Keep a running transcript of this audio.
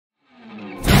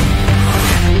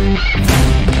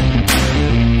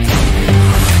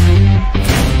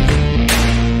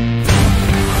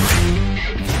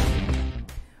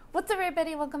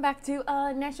welcome back to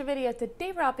another video.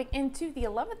 Today we're hopping into the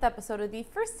 11th episode of the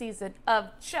first season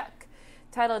of Chuck,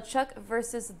 titled Chuck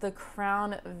versus the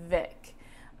Crown Vic.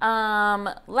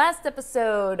 Last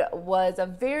episode was a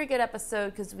very good episode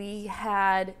because we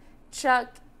had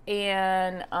Chuck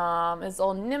and his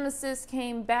old nemesis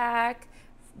came back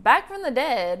from the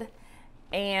dead,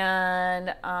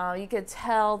 and you could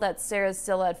tell that Sarah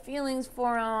still had feelings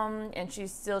for him, and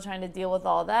she's still trying to deal with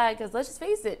all that because let's just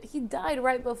face it, he died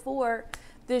right before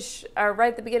this, right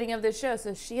at the beginning of this show.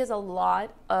 So she has a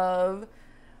lot of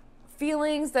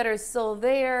feelings that are still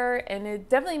there, and it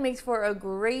definitely makes for a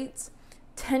great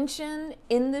tension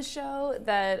in the show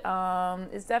that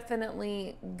is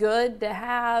definitely good to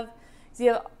have.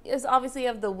 So it's obviously you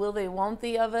have the will they won't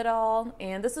they of it all,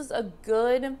 and this is a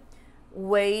good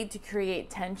way to create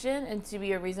tension and to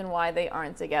be a reason why they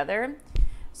aren't together.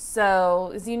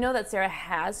 So, as you know that Sarah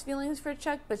has feelings for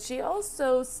Chuck, but she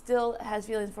also still has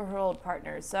feelings for her old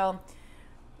partner. So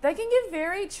that can get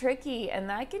very tricky, and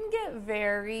that can get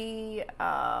very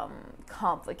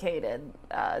complicated,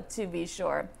 to be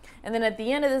sure. And then at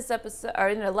the end of this episode, or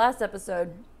in the last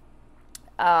episode,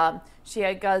 she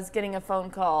was getting a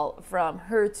phone call from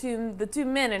the two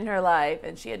men in her life,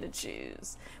 and she had to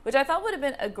choose, which I thought would have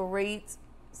been a great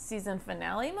season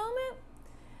finale moment.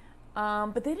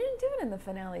 But they didn't do it in the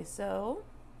finale, so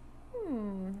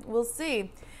we'll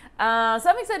see. So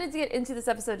I'm excited to get into this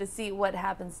episode to see what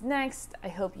happens next. I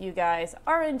hope you guys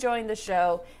are enjoying the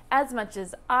show as much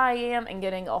as I am and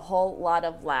getting a whole lot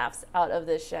of laughs out of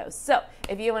this show. So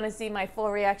if you want to see my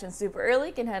full reaction super early,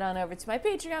 you can head on over to my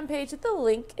Patreon page. The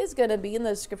link is going to be in the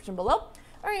description below,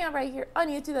 or yeah, right here on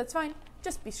YouTube. That's fine.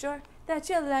 Just be sure that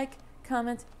you like,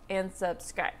 comment, and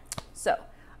subscribe. So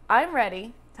I'm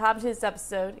ready to hop into this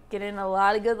episode, get in a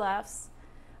lot of good laughs.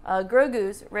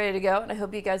 Grogu's ready to go, and I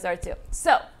hope you guys are too.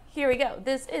 So here we go.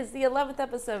 This is the 11th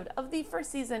episode of the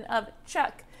first season of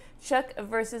Chuck. Chuck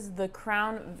versus the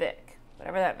Crown Vic.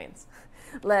 Whatever that means.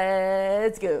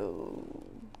 Let's go.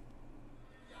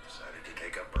 Decided to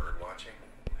take up bird watching?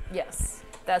 Yes,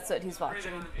 that's what he's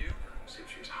watching. See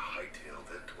if she's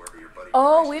hightailed it to wherever your buddy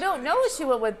Oh, Bryce we is don't know if she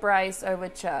went with Bryce or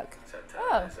with Chuck. Is that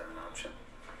Oh. an option?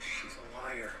 She's a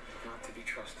liar, not to be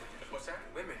trusted. What's that?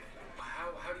 Wait a minute.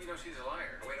 How do you know she's a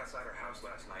liar? I waited outside her house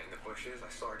last night in the bushes.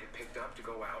 I saw her get picked up to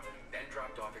go out, then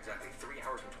dropped off exactly 3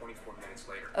 hours and 24 minutes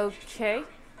later. Okay.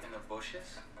 In the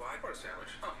bushes? Well, I brought a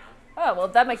sandwich. Oh, no. Oh, well,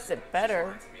 that makes it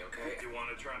better. Just lie to me, okay? You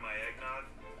want to try my eggnog?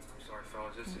 I'm sorry,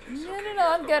 fellas. It's No, okay. no,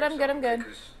 I'm good, I'm good, I'm good.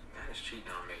 Because man is cheating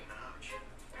on me. Ouch.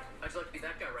 I'd just like to be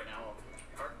that guy right now,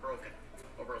 heartbroken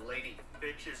over a lady.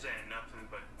 Bitches ain't nothing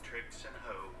but tricks and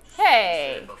hoes.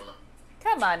 Hey, Buffalo.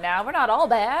 come on now. We're not all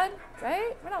bad,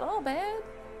 right? We're not all bad.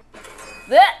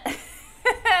 Blech.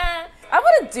 I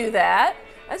wouldn't do that.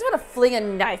 I just want to fling a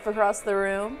knife across the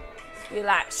room. Be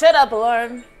like, shut up,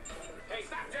 Alarm. Hey,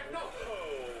 stop, Jack, no!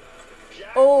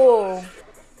 Oh,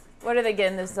 what are they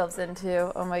getting themselves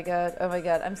into? Oh my god,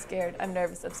 I'm scared. I'm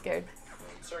nervous, I'm scared.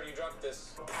 Sir, you dropped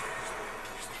this.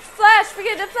 Flash,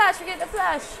 forget the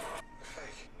flash.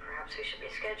 Perhaps we should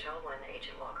reschedule when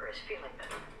Agent Walker is feeling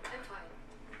better. I'm fine.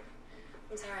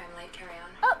 I'm sorry I'm late. Carry on.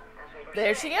 Oh, As we were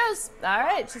there she saying, goes. All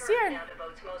right, she's Walker here. now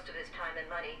devotes most of his time and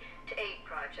money to aid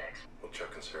projects. Will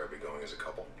Chuck and Sarah be going as a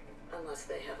couple? Unless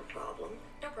they have a problem.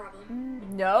 No problem.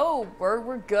 No,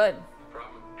 we're good.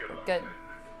 Problem? Good.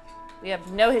 We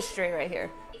have no history right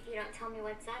here. If you don't tell me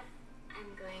what's up,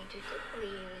 I'm going to tickle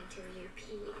you until you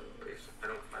pee. Please. I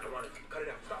don't want to. Cut it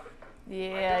out. Stop it.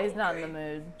 Yeah, he's not in the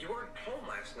mood. You weren't home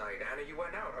last night, Anna. You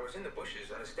went out. I was in the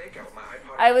bushes on a stakeout with my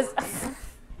iPod. I was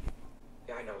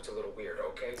Yeah, I know it's a little weird,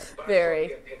 okay? But Very. I saw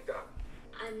you get picked up.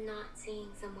 I'm not seeing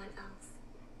someone else.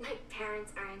 My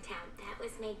parents are in town. That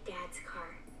was my dad's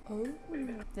car.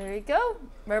 There you go.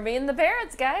 We're being the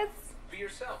parents, guys. Be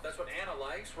yourself. That's what Anna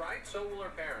likes, right? So will her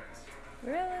parents.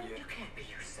 Really? You can't be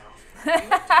yourself. You have to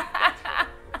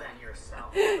be better than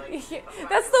yourself. Like,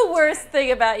 That's the worst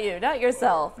thing about you, not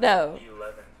yourself. No. Be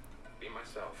 11. Be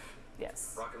myself.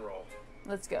 Yes. Rock and roll.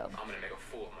 Let's go. I'm gonna make a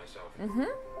fool of myself.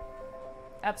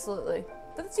 Absolutely.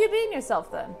 That's you being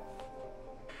yourself then.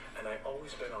 And I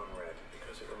always bet on red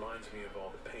because it reminds me of all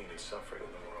the pain and suffering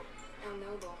in the world. How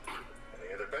noble.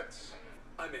 Any other bets?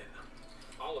 I'm in.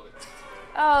 All of it.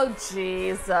 Oh,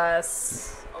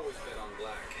 Jesus. Always bet on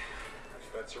black.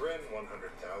 Bets are in.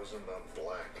 100,000 on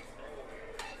black.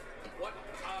 What?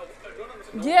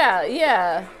 No.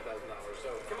 Yeah. $1,000. So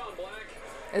come on, black.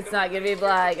 It's not gonna be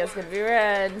black, it's gonna be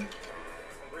red.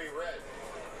 3 red.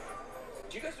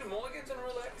 Do you guys do mulligans in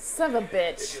roulette? Son of a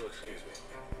bitch. You'll excuse me.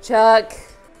 Chuck.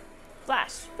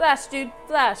 Flash, dude,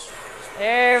 flash.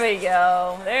 There we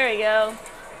go.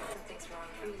 Something's wrong.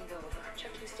 I'm gonna go over.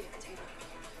 Chuck, you stay at the table.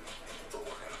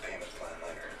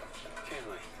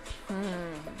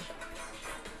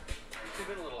 It's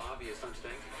been a little obvious, don't you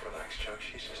think? Relax, Chuck.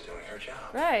 She's just doing her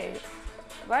job. Right.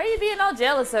 Why are you being all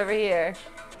jealous over here?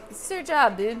 This is your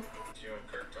job, dude. What you and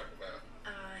Kirk talk about?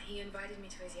 He invited me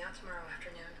to his yacht tomorrow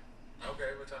afternoon.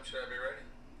 Okay, what time should I be ready?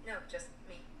 No, just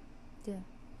me. Yeah.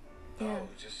 Yeah. Oh,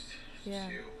 just Yeah.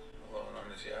 you alone on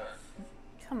this yacht.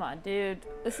 Come on, dude.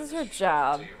 This is your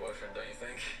job. To your boyfriend, don't you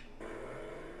think?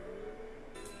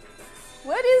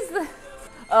 What is the...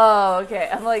 Oh, okay.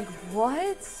 I'm like,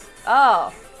 what?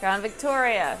 Oh, Crown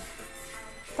Victoria.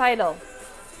 Title.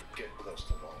 Get close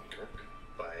to Long Kirk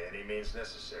by any means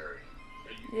necessary.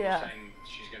 Are you Yeah. saying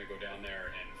she's gonna go down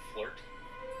there and flirt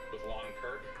with Long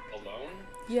Kirk alone?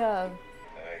 Yeah.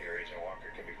 I hear Agent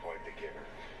Walker can be quite the giver.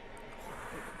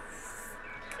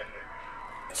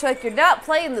 Chuck, you're not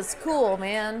playing this cool,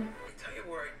 man. I tell you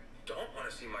where I don't want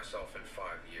to see myself in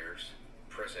 5 years.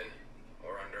 Prison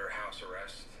or under house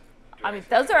arrest. Do I mean, anything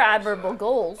those are else, admirable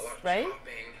goals, a lot of right?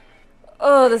 shopping.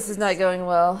 Oh, this is not going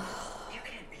well. You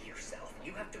can't be yourself.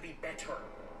 You have to be better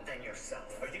than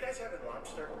yourself. Are you guys having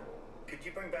lobster? Could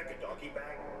you bring back a doggy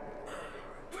bag?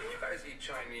 When you guys eat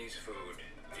Chinese food,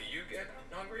 do you get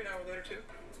hungry an hour later too?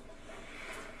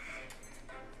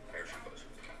 Here she goes.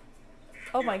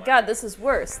 Oh my god, this is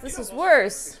worse. This is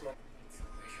worse.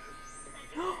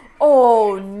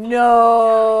 Oh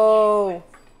no.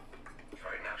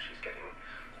 Right now she's getting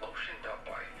lotioned up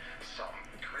by some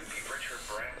creepy Richard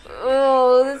Branson.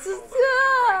 Oh, this is it's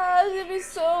gonna be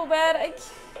so bad. I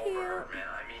Over her, can't. man.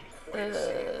 I mean, wait to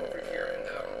see over here and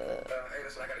hey,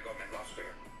 listen, I gotta go, man. Lobster.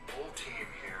 Whole team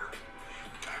here.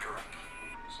 Back her up.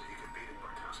 So you can beat it,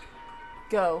 Barkowski.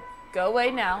 Go. Go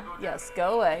away now. Yes,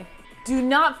 go away. Do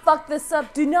not fuck this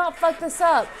up. Do not fuck this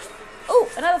up. Oh,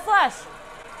 another flash.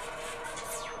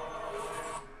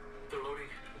 They're loading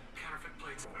counterfeit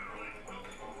plates.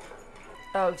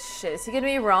 Oh shit. Is he gonna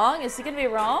be wrong? Is he gonna be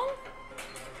wrong?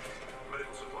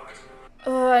 Medical supplies.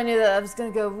 Oh, I knew that was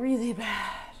gonna go really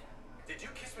bad. Did you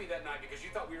kiss me that night because you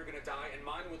thought we were gonna die and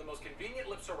mine were the most convenient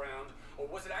lips around, or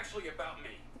was it actually about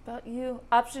me? About you.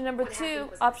 Option number two.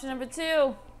 Option number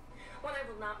two. One I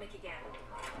will not make again.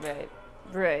 Right.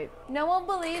 Right. No one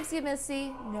believes you,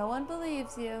 Missy. No one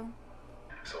believes you.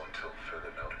 So until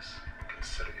further notice,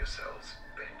 consider yourselves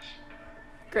benched.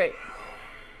 Great.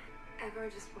 Ever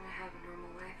just want to have a normal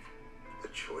life? The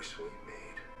choice we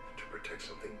made to protect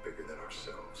something bigger than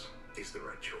ourselves is the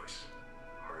right choice.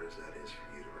 Hard as that is for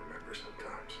you to remember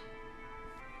sometimes.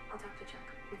 I'll talk to Chuck.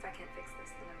 If I can't fix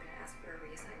this, then I'm going to ask for a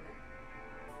reassignment.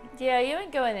 Yeah, you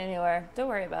ain't going anywhere. Don't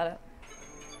worry about it.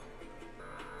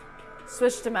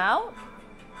 Switched him out?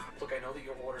 Look, I know that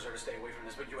your orders are to stay away from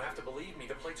this, but you have to believe me.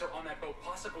 The plates are on that boat,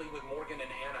 possibly with Morgan and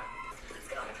Anna.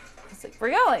 It's like, we're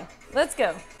going. Let's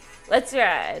go. Let's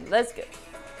ride. Let's go.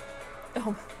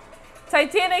 Oh.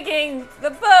 Titanicing the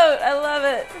boat. I love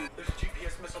it. There's a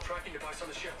GPS missile tracking device on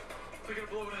the ship. They're gonna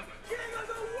blow it up.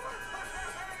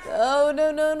 Oh,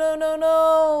 no, no, no, no,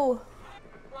 no.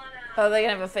 Oh, they're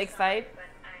gonna have a fake fight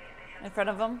in front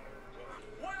of them?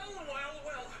 Well.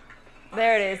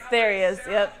 There it is. There he is.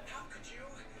 Yep. How could you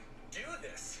do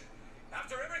this?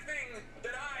 After everything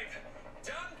that I've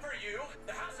done for you,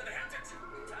 the House of the Hamptons.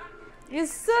 You're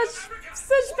such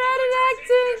bad at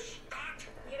acting.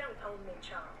 You don't owe me,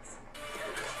 Charles.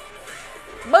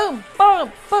 Boom,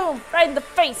 boom, boom. Right in the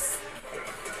face.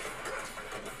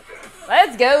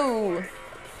 Let's go.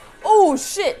 Oh,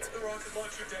 shit. The rocket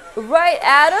launcher down. Right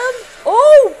at him.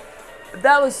 Oh,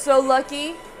 that was so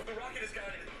lucky. The rocket is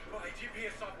guided by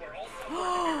GPS software. All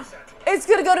software set. It's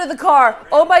gonna go to the car.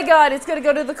 Oh my god, it's gonna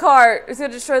go to the car. It's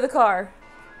gonna destroy the car.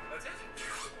 That's it.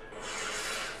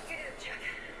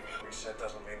 Reset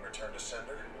doesn't mean return to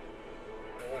sender.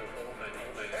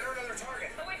 Enter another target.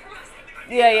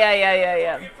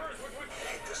 Yeah.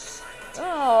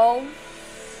 Oh.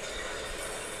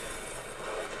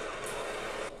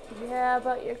 Yeah,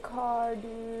 about your car,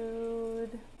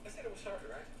 dude. I said it was sorry,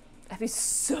 right? I'd be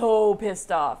so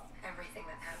pissed off. Everything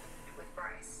that happened with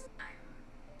Bryce,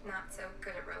 I'm not so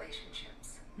good at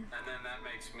relationships. And then that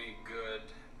makes me good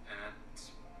at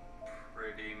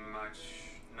pretty much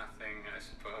nothing, I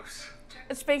suppose.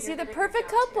 Which makes you You're the good at your perfect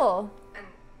job, too. couple. And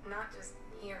not just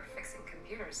here fixing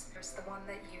computers. There's the one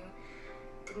that you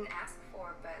didn't ask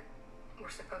for, but were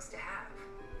supposed to have.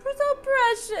 We're so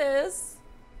precious.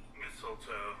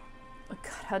 Mistletoe. Oh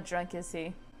god, how drunk is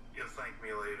he? You'll thank me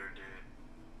later, dude.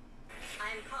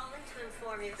 I am calling to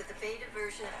inform you that the beta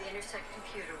version of the Intersect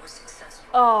computer was successful.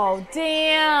 Oh,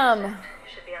 damn.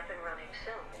 Should be up and running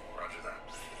soon. Roger that.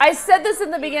 I said this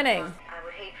in the beginning. I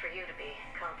would hate for you to be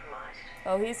compromised.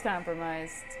 Oh, he's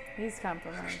compromised. He's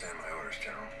compromised. Understand my orders,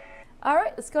 General. All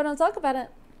right, let's go down and talk about it.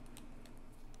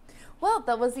 Well,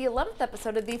 that was the 11th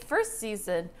episode of the first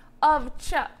season of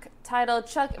Chuck, titled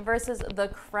Chuck versus the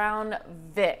Crown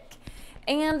Vic.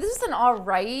 And this is an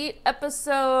alright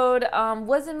episode.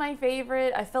 Wasn't my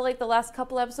favorite. I felt like the last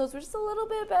couple episodes were just a little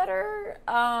bit better.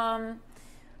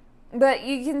 But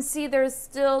you can see they're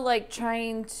still like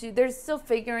they're still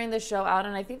figuring the show out,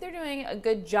 and I think they're doing a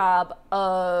good job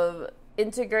of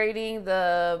integrating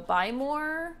the Buy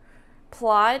More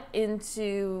plot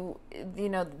into, you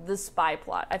know, the spy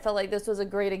plot. I felt like this was a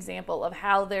great example of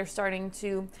how they're starting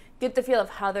to get the feel of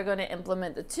how they're going to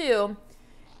implement the two.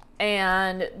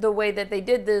 And the way that they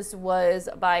did this was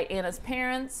by Anna's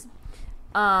parents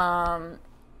being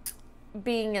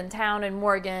in town, and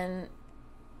Morgan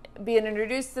being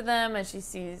introduced to them,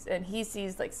 and he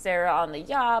sees like Sarah on the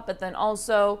yacht, but then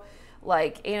also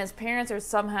like Anna's parents are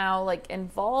somehow like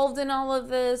involved in all of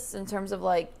this in terms of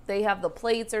like they have the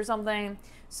plates or something.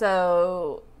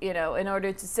 So, you know, in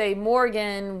order to save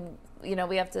Morgan, you know,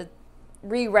 we have to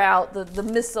reroute the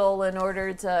missile in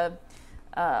order to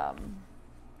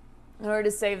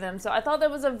save them. So I thought that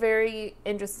was a very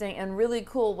interesting and really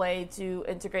cool way to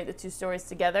integrate the two stories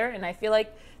together. And I feel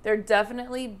like they're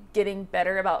definitely getting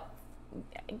better about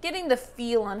getting the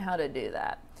feel on how to do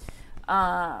that.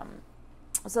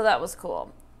 So that was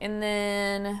cool. And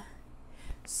then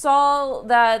saw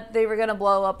that they were going to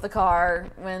blow up the car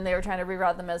when they were trying to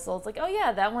reroute the missile. It's like, oh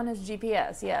yeah, that one has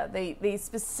GPS. Yeah, they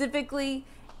specifically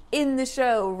in the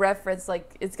show reference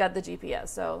like it's got the GPS.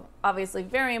 So obviously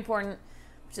very important,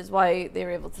 which is why they were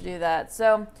able to do that.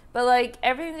 So, but like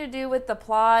everything to do with the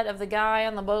plot of the guy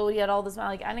on the boat, he had all this,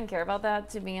 like I didn't care about that,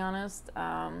 to be honest.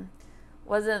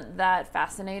 Wasn't that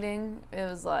fascinating. It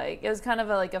was kind of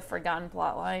like a forgotten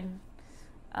plot line.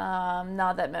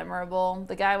 Not that memorable.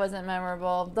 The guy wasn't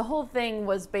memorable. The whole thing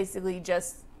was basically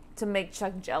just to make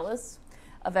Chuck jealous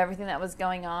of everything that was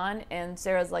going on. And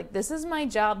Sarah's like, this is my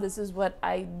job. This is what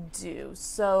I do.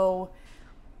 So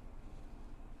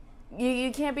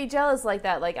you can't be jealous like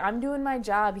that. Like, I'm doing my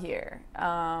job here.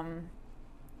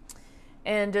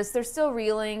 And just they're still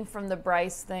reeling from the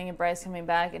Bryce thing and Bryce coming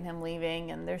back and him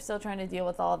leaving, and they're still trying to deal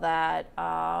with all that.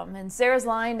 And Sarah's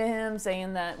lying to him,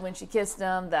 saying that when she kissed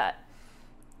him that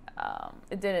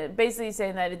basically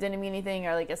saying that it didn't mean anything,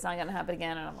 or like it's not gonna happen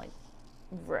again. And I'm like,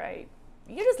 right,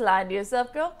 you're just lying to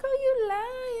yourself, girl. Girl, you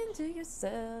lying to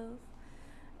yourself.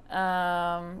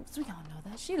 So we all know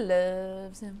that she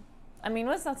loves him. I mean,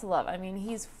 what's not to love? I mean,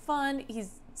 he's fun.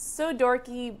 He's so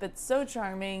dorky, but so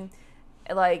charming.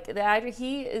 Like, the actor,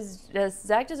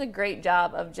 Zach does a great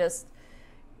job of just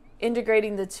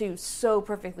integrating the two so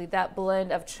perfectly. That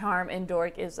blend of charm and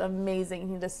dork is amazing.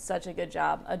 He does such a good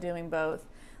job of doing both.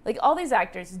 Like, all these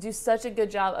actors do such a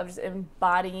good job of just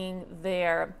embodying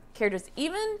their characters.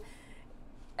 Even,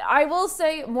 I will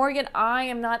say, Morgan, I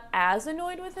am not as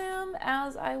annoyed with him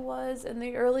as I was in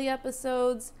the early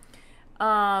episodes.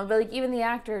 But like, even the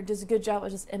actor does a good job of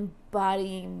just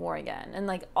embodying Morgan. And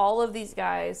like, all of these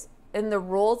guys in the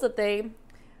roles that they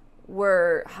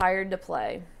were hired to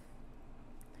play,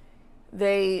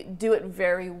 they do it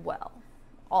very well.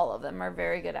 All of them are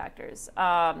very good actors.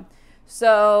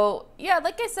 So yeah,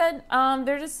 like I said,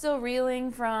 they're just still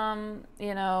reeling from,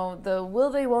 you know, the will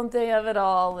they, won't they of it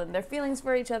all, and their feelings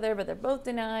for each other, but they're both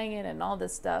denying it and all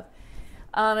this stuff.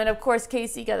 And of course,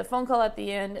 Casey got a phone call at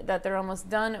the end that they're almost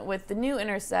done with the new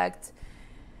Intersect.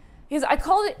 Because I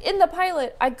called it in the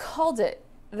pilot, I called it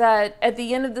that at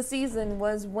the end of the season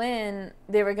was when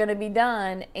they were going to be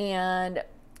done, and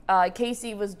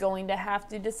Casey was going to have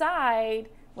to decide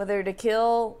whether to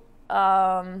kill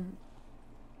him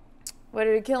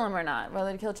or not,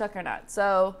 whether to kill Chuck or not.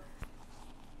 So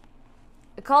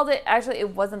I called it. Actually,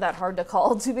 it wasn't that hard to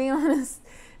call, to be honest.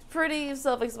 Pretty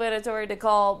self-explanatory to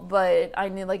call, but I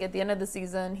knew like at the end of the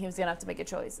season he was gonna have to make a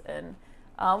choice, and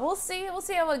we'll see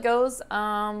how it goes.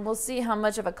 We'll see how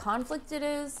much of a conflict it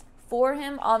is for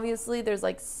him. Obviously, there's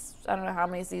like, I don't know how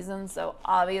many seasons, so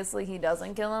obviously he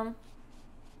doesn't kill him.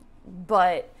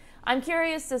 But I'm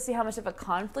curious to see how much of a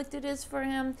conflict it is for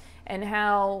him, and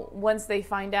how once they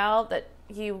find out that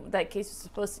Casey was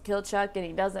supposed to kill Chuck and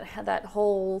he doesn't have that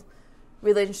whole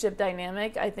relationship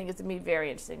dynamic, I think it's gonna be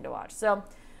very interesting to watch. So,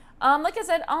 like I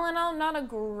said, all in all, not a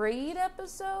great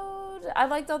episode. I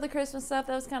liked all the Christmas stuff.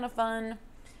 That was kind of fun.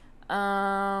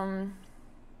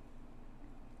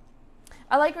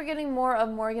 I like we're getting more of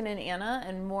Morgan and Anna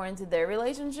and more into their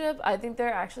relationship. I think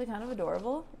they're actually kind of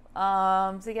adorable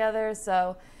together.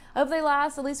 So I hope they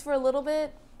last at least for a little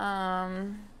bit.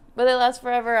 But they last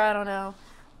forever, I don't know.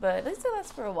 But at least they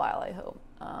last for a while, I hope.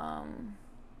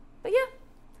 But yeah,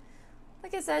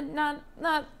 like I said, not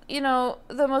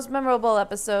the most memorable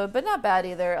episode, but not bad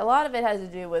either. A lot of it has to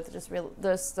do with just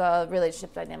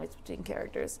relationship dynamics between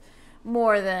characters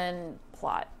more than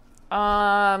plot.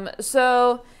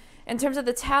 So in terms of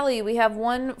the tally, we have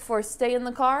 1 for stay in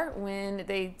the car when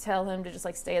they tell him to just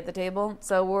like stay at the table.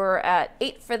 So we're at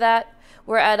 8 for that.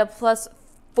 We're at a +4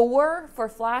 for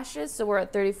flashes, so we're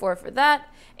at 34 for that,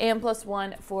 and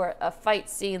 +1 for a fight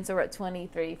scene, so we're at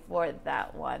 23 for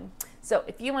that one. So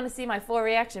if you want to see my full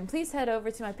reaction, please head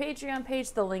over to my Patreon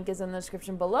page. The link is in the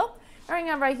description below. Or hang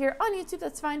out right here on YouTube,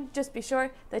 that's fine. Just be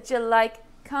sure that you like,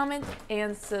 comment,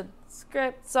 and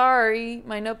subscribe. Sorry,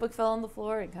 my notebook fell on the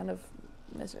floor and kind of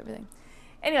missed everything.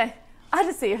 Anyway, I'll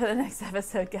just see you for the next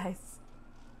episode, guys.